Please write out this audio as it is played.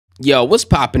Yo, what's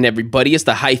poppin' everybody? It's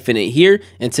the Hyphenate here,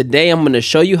 and today I'm going to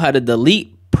show you how to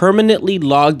delete permanently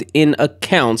logged in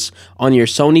accounts on your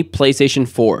Sony PlayStation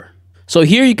 4. So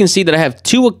here you can see that I have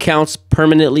 2 accounts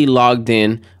permanently logged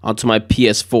in onto my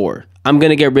PS4. I'm going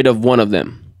to get rid of one of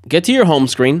them. Get to your home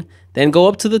screen, then go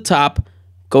up to the top,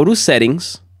 go to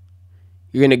settings.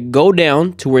 You're going to go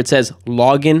down to where it says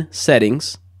login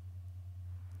settings.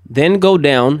 Then go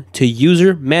down to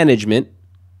user management.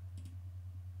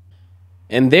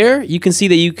 And there you can see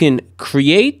that you can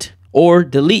create or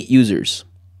delete users.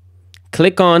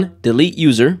 Click on delete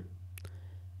user.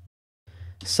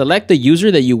 Select the user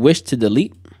that you wish to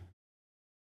delete.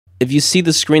 If you see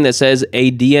the screen that says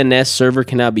a DNS server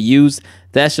cannot be used,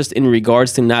 that's just in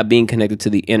regards to not being connected to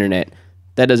the internet.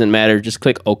 That doesn't matter, just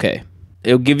click OK.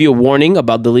 It'll give you a warning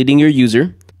about deleting your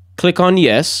user. Click on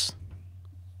yes.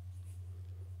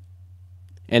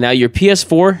 And now your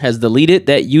PS4 has deleted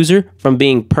that user from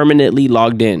being permanently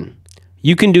logged in.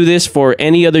 You can do this for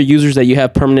any other users that you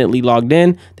have permanently logged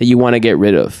in that you want to get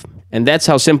rid of. And that's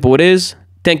how simple it is.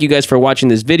 Thank you guys for watching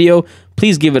this video.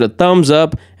 Please give it a thumbs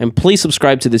up and please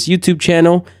subscribe to this YouTube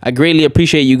channel. I greatly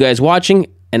appreciate you guys watching,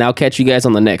 and I'll catch you guys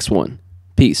on the next one.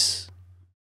 Peace.